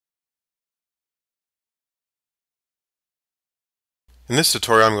In this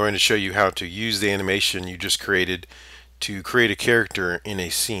tutorial, I'm going to show you how to use the animation you just created to create a character in a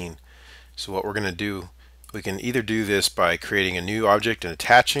scene. So what we're going to do, we can either do this by creating a new object and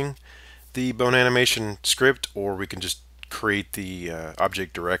attaching the bone animation script, or we can just create the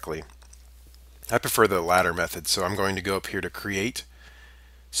object directly. I prefer the latter method, so I'm going to go up here to Create,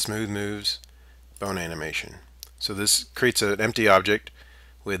 Smooth Moves, Bone Animation. So this creates an empty object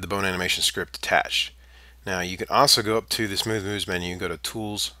with the bone animation script attached. Now you can also go up to the Smooth Moves menu and go to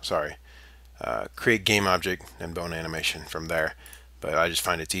Tools, Create Game Object and Bone Animation from there. But I just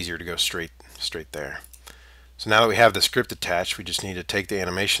find it's easier to go straight there. So now that we have the script attached, we just need to take the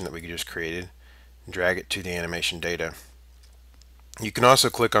animation that we just created and drag it to the animation data. You can also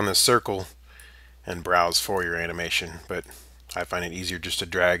click on this circle and browse for your animation, but I find it easier just to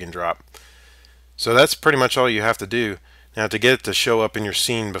drag and drop. So that's pretty much all you have to do. Now to get it to show up in your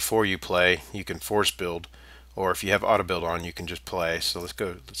scene before you play, you can force build, or if you have auto build on, you can just play. So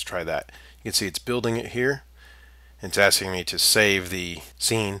let's try that. You can see it's building it here. It's asking me to save the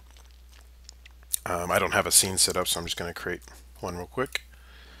scene. I don't have a scene set up, so I'm just going to create one real quick.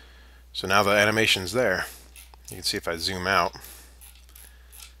 So now the animation's there. You can see if I zoom out,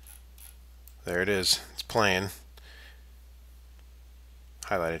 there it is. It's playing.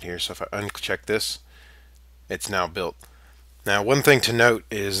 Highlighted here. So if I uncheck this, it's now built. Now one thing to note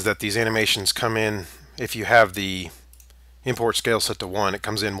is that these animations come in, if you have the import scale set to 1, it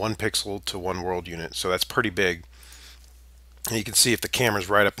comes in 1 pixel to 1 world unit, so that's pretty big. And you can see if the camera's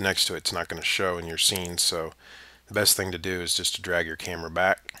right up next to it, it's not going to show in your scene, so the best thing to do is just to drag your camera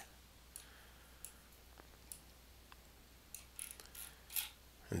back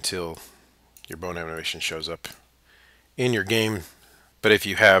until your bone animation shows up in your game. But if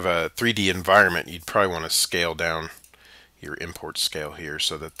you have a 3D environment, you'd probably want to scale down your import scale here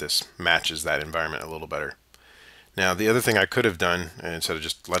so that this matches that environment a little better. Now the other thing I could have done, and instead of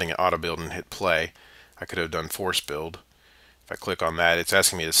just letting it auto build and hit play, I could have done force build. If I click on that, it's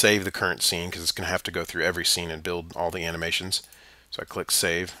asking me to save the current scene because it's going to have to go through every scene and build all the animations. So I click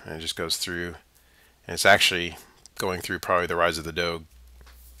save and it just goes through, and it's actually going through probably the Rise of the Doe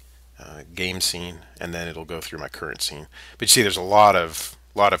game scene, and then it'll go through my current scene. But you see there's a lot of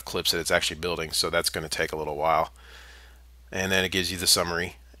clips that it's actually building, so that's going to take a little while. And then it gives you the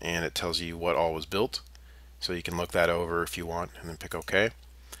summary and it tells you what all was built, so you can look that over if you want and then pick OK,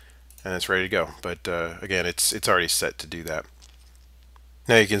 and it's ready to go. But again, it's already set to do that.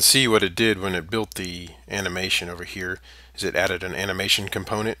 Now you can see what it did when it built the animation over here is it added an animation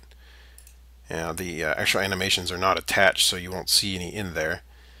component. Now the actual animations are not attached, so you won't see any in there.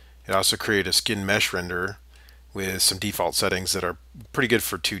 It also created a skin mesh renderer with some default settings that are pretty good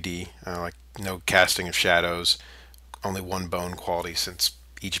for 2D, like no casting of shadows, only 1 bone quality since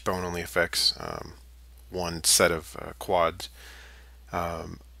each bone only affects 1 set of quads.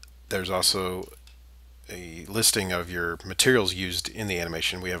 There's also a listing of your materials used in the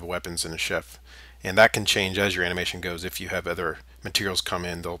animation. We have weapons and a chef, and that can change as your animation goes. If you have other materials come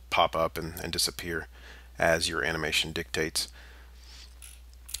in, they'll pop up and disappear as your animation dictates.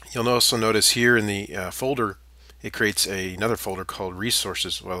 You'll also notice here in the folder, it creates another folder called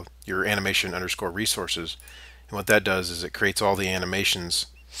resources, well, your animation _ resources. And what that does is it creates all the animations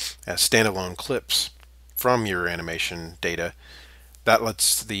as standalone clips from your animation data. That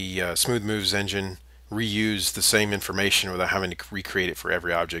lets the Smooth Moves engine reuse the same information without having to recreate it for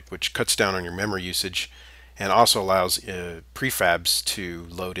every object, which cuts down on your memory usage and also allows prefabs to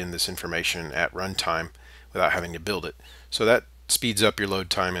load in this information at runtime without having to build it. So that speeds up your load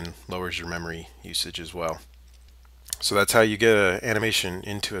time and lowers your memory usage as well. So that's how you get an animation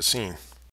into a scene.